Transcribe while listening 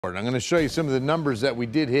I'm going to show you some of the numbers that we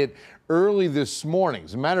did hit early this morning.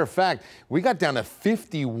 As a matter of fact, we got down to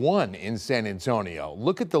 51 in San Antonio.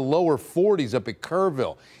 Look at the lower 40s up at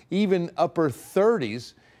Kerrville, even upper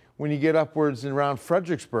 30s when you get upwards and around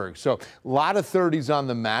Fredericksburg. So a lot of 30s on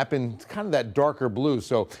the map and kind of that darker blue.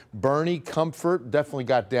 So Bernie, Comfort definitely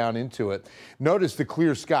got down into it. Notice the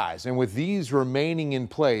clear skies. And with these remaining in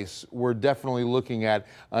place, we're definitely looking at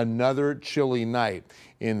another chilly night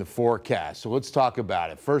in the forecast. So let's talk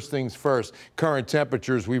about it. First things first, current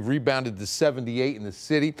temperatures. We've rebounded to 78 in the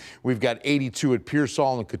city. We've got 82 at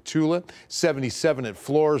Pearsall and Cotulla, 77 at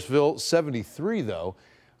Floresville, 73 though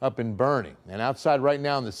up in Bernie. And outside right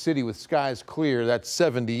now in the city with skies clear, that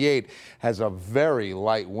 78 has a very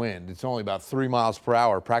light wind. It's only about 3 miles per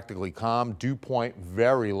hour, practically calm. Dew point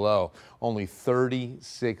very low, only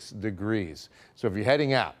 36 degrees. So if you're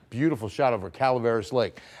heading out, beautiful shot over Calaveras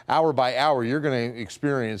Lake. Hour by hour, you're going to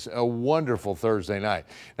experience a wonderful Thursday night.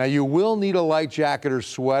 Now you will need a light jacket or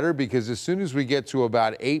sweater because as soon as we get to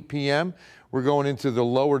about 8 p.m., we're going into the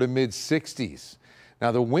lower to mid 60s.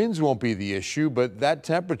 Now, the winds won't be the issue, but that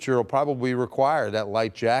temperature will probably require that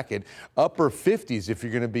light jacket. Upper 50s if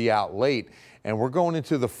you're going to be out late, and we're going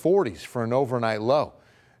into the 40s for an overnight low.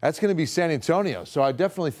 That's going to be San Antonio, so I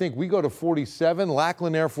definitely think we go to 47,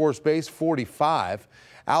 Lackland Air Force Base 45.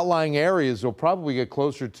 Outlying areas will probably get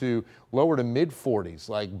closer to lower to mid 40s,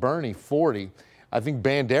 like Bernie 40. I think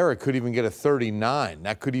Bandera could even get a 39.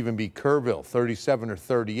 That could even be Kerrville, 37 or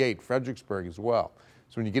 38, Fredericksburg as well.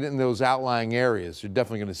 So when you get in those outlying areas, you're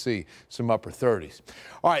definitely going to see some upper 30s.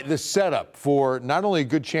 All right, the setup for not only a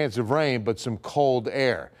good chance of rain, but some cold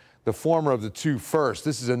air. The former of the two first.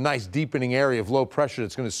 This is a nice deepening area of low pressure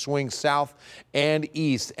that's going to swing south and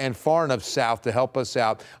east and far enough south to help us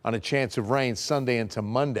out on a chance of rain Sunday into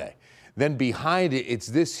Monday. Then behind it, it's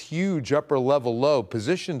this huge upper level low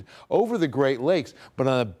positioned over the Great Lakes. But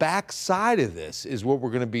on the back side of this is what we're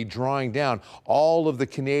going to be drawing down all of the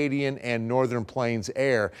Canadian and Northern Plains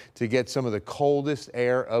air to get some of the coldest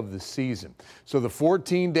air of the season. So the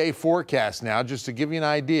 14-day forecast now, just to give you an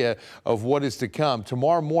idea of what is to come.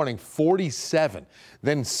 Tomorrow morning, 47.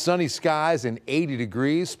 Then sunny skies and 80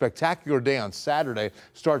 degrees. Spectacular day on Saturday.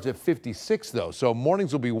 Starts at 56 though. So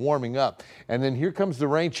mornings will be warming up. And then here comes the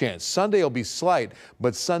rain chance. Sunday will be slight,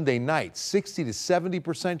 but Sunday night, 60 to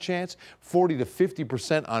 70% chance, 40 to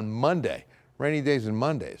 50% on Monday. Rainy days and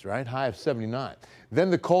Mondays, right? High of 79. Then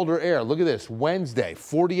the colder air. Look at this. Wednesday,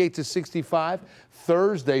 48 to 65.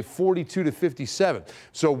 Thursday, 42 to 57.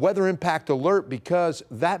 So weather impact alert because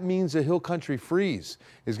that means a hill country freeze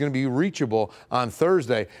is going to be reachable on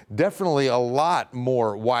Thursday. Definitely a lot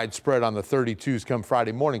more widespread on the 32s come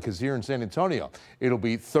Friday morning because here in San Antonio, it'll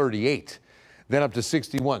be 38. Then up to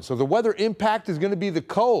 61. So the weather impact is going to be the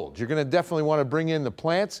cold. You're going to definitely want to bring in the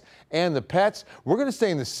plants and the pets. We're going to stay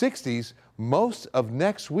in the 60s most of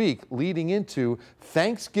next week leading into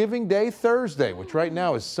Thanksgiving Day Thursday, which right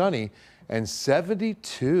now is sunny and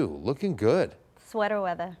 72. Looking good. Sweater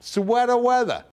weather. Sweater weather.